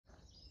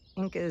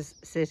Inca's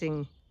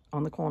sitting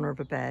on the corner of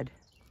a bed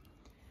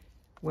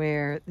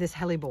where this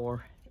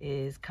hellebore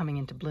is coming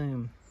into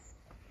bloom.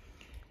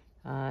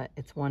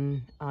 It's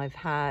one I've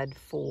had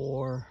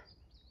for,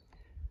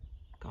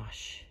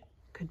 gosh,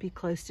 could be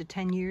close to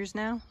 10 years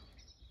now.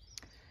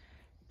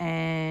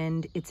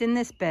 And it's in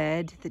this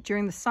bed that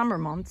during the summer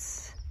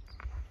months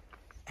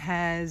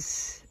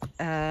has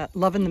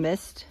love in the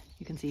mist.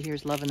 You can see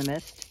here's love in the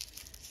mist.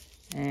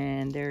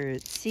 And there are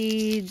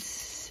seeds,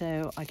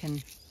 so I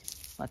can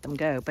let them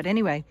go. But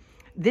anyway,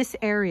 this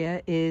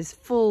area is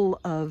full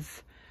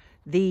of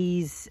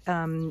these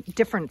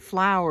different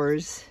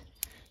flowers,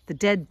 the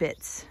dead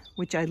bits,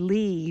 which I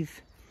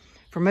leave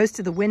for most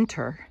of the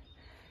winter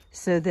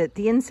so that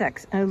the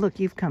insects, oh look,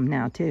 you've come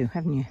now too,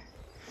 haven't you?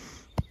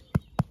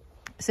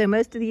 So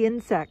most of the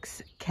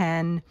insects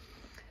can,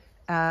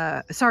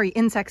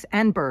 insects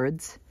and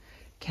birds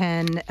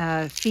can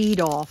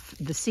feed off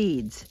the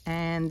seeds.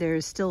 And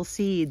there's still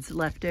seeds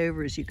left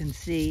over, as you can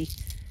see,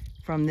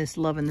 from this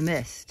love in the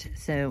mist.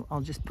 So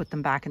I'll just put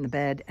them back in the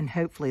bed and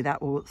hopefully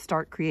that will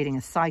start creating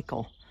a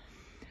cycle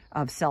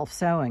of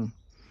self-sowing.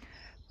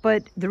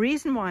 But the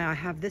reason why I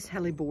have this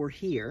hellebore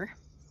here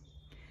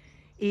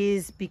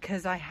is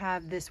because I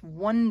have this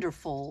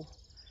wonderful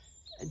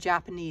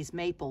Japanese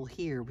maple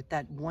here with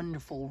that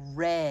wonderful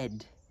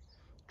red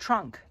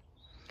trunk.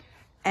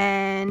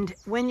 And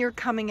when you're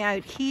coming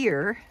out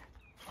here,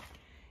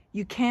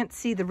 you can't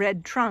see the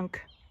red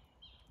trunk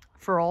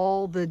for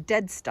all the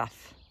dead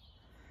stuff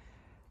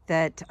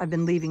that I've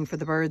been leaving for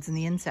the birds and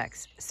the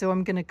insects. So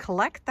I'm going to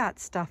collect that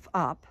stuff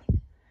up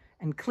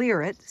and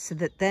clear it so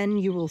that then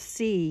you will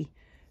see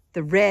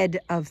the red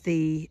of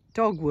the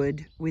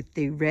dogwood with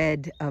the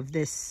red of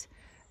this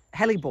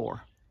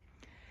hellebore.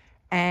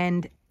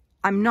 And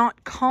I'm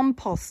not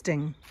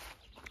composting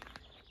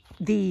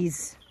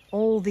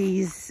all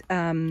these,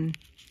 I'm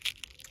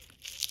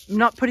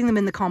not putting them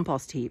in the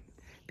compost heap,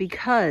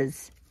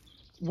 because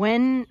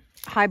when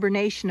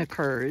hibernation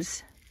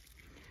occurs,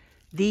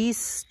 these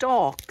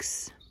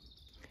stalks,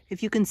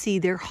 if you can see,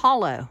 they're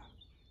hollow.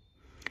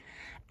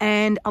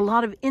 And a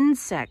lot of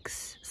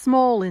insects,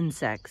 small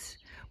insects,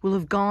 will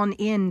have gone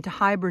in to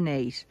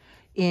hibernate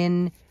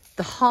in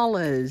the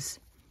hollows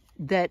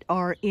that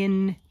are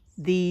in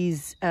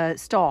these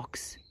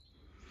stalks.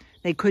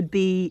 They could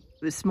be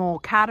small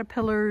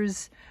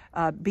caterpillars,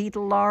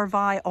 beetle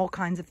larvae, all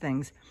kinds of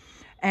things.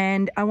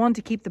 And I want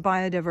to keep the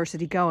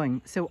biodiversity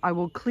going. So I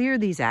will clear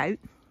these out.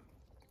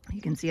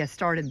 You can see I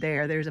started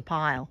there. There's a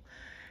pile.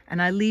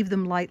 And I leave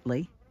them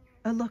lightly.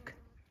 Oh, look.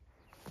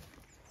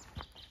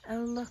 Oh,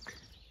 look.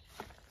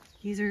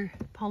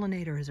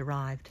 Pollinator has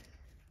arrived.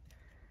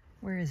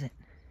 Where is it?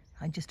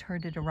 I just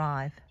heard it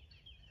arrive.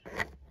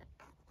 Let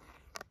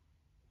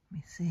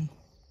me see.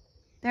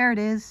 There it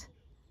is.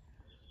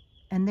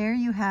 And there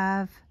you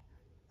have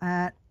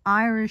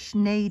Irish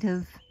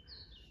native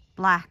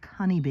black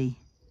honeybee.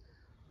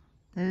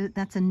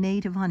 That's a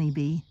native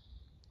honeybee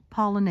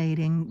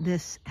pollinating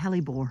this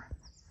hellebore.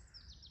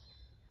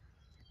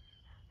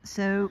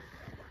 So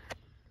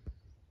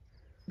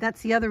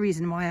that's the other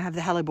reason why I have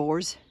the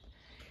hellebores,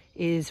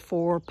 is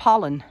for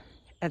pollen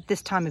at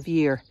this time of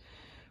year.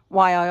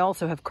 Why I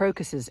also have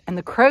crocuses, and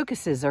the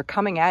crocuses are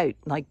coming out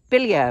like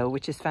bilio,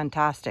 which is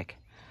fantastic.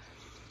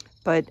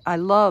 But I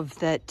love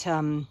that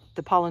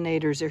the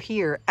pollinators are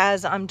here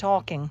as I'm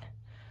talking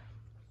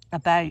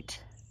about.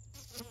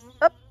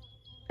 Oh,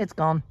 it's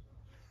gone.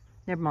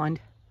 Never mind.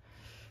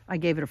 I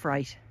gave it a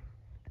fright.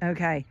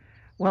 Okay.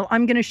 Well,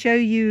 I'm going to show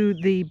you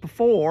the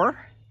before,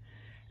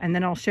 and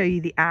then I'll show you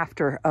the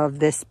after of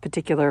this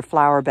particular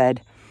flower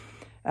bed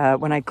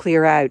when I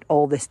clear out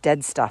all this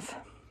dead stuff.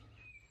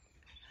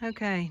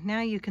 Okay,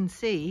 now you can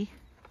see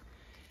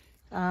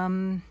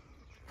the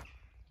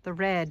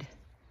red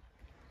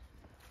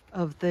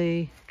of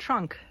the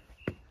trunk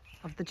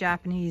of the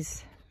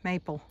Japanese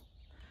maple.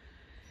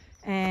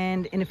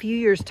 And in a few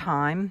years'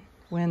 time,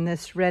 when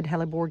this red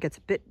hellebore gets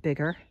a bit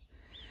bigger,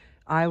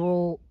 I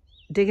will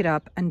dig it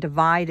up and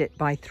divide it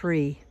by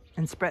 3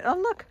 and spread. Oh,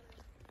 look!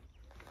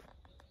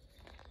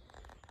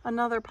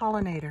 Another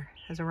pollinator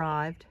has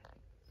arrived.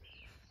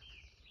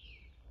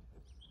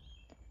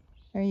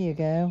 There you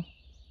go.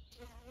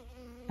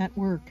 At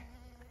work.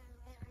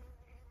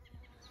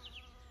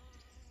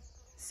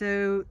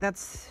 So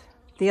that's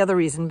the other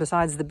reason,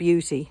 besides the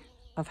beauty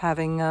of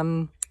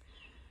having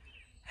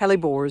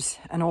hellebores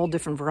and all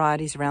different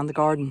varieties around the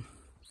garden.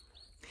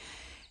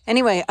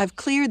 Anyway, I've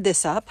cleared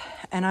this up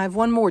and I have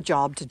one more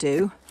job to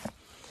do.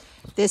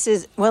 This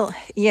is, well,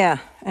 yeah,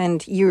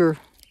 and you're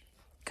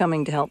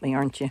coming to help me,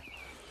 aren't you?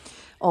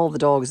 All the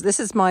dogs. This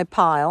is my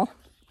pile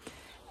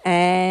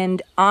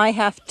and I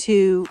have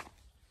to,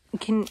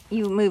 can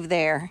you move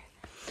there?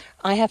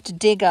 I have to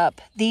dig up.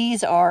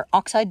 These are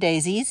oxeye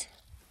daisies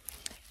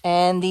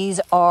and these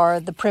are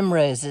the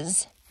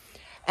primroses,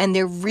 and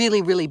they're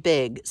really, really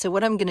big. So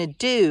what I'm going to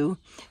do,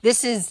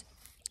 this is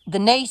the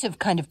native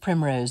kind of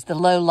primrose, the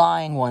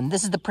low-lying one.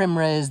 This is the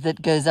primrose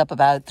that goes up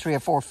about 3 or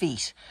 4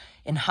 feet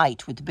in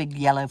height with the big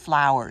yellow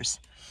flowers.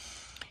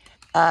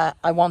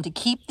 I want to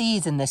keep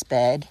these in this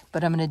bed,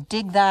 but I'm going to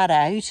dig that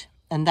out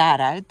and that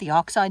out, the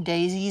oxeye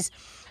daisies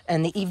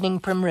and the evening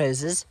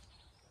primroses,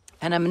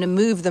 and I'm going to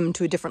move them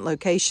to a different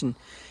location.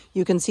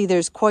 You can see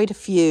there's quite a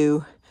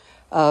few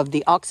of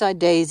the oxeye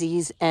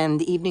daisies and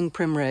the evening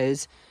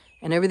primrose,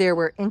 and over there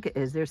where Inca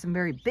is, there's some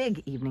very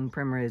big evening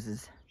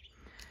primroses.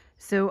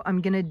 So I'm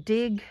going to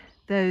dig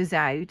those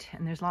out,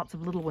 and there's lots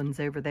of little ones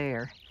over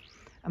there.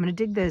 I'm going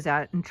to dig those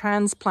out and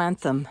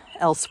transplant them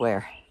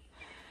elsewhere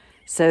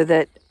so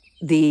that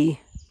the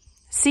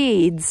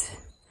seeds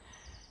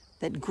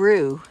that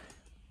grew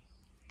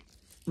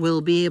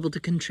will be able to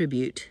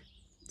contribute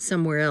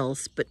somewhere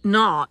else, but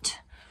not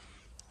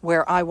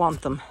where I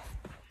want them.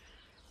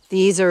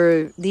 These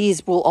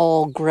will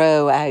all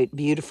grow out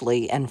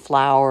beautifully and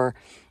flower,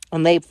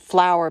 and they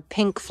flower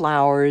pink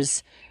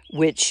flowers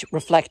which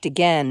reflect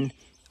again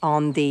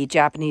on the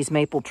Japanese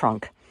maple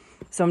trunk.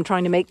 So I'm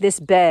trying to make this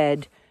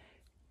bed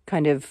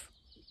kind of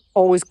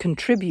always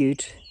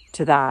contribute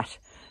to that.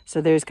 So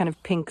there's kind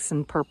of pinks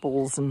and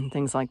purples and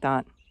things like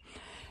that.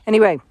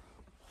 Anyway,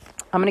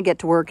 I'm going to get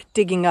to work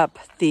digging up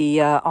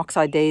the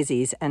oxeye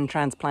daisies and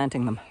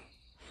transplanting them.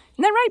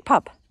 Isn't that right,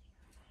 pup?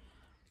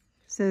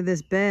 So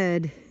this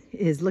bed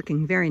is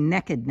looking very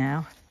naked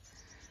now.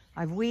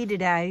 I've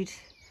weeded out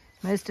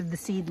most of the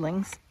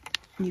seedlings.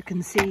 You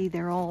can see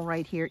they're all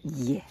right here.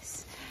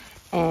 Yes.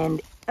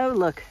 And, oh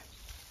look,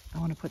 I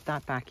want to put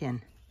that back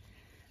in.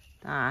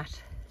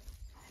 That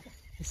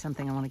is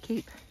something I want to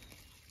keep.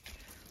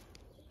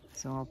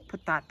 So I'll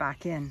put that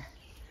back in.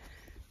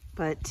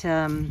 But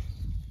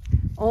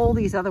all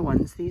these other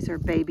ones, these are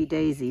baby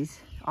daisies,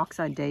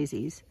 oxeye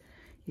daisies.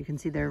 You can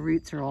see their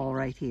roots are all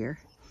right here.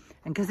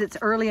 And because it's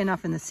early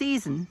enough in the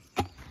season,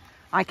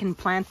 I can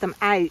plant them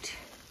out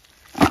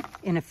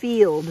in a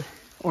field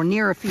or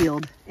near a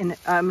field. I'm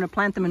going to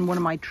plant them in one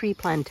of my tree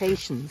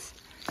plantations.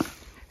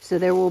 So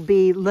there will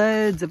be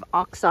loads of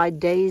oxeye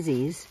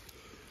daisies,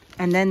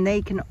 and then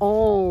they can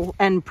all,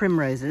 and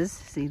primroses.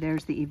 See,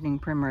 there's the evening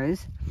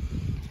primrose.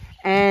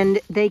 And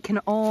they can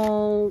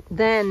all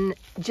then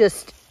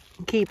just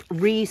keep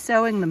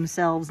re-sowing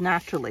themselves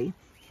naturally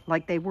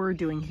like they were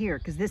doing here,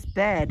 because this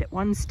bed at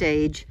one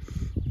stage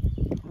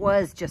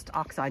was just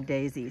oxeye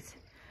daisies,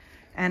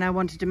 and I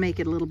wanted to make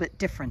it a little bit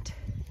different.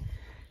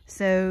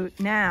 So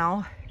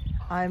now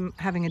I'm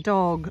having a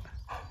dog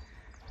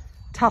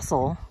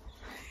tussle.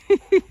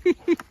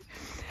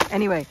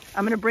 Anyway,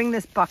 I'm going to bring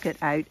this bucket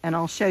out and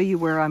I'll show you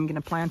where I'm going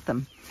to plant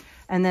them.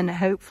 And then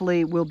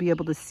hopefully we'll be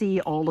able to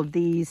see all of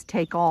these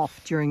take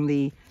off during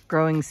the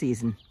growing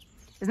season.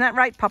 Isn't that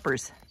right,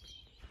 puppers?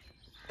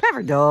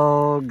 Clever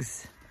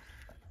dogs.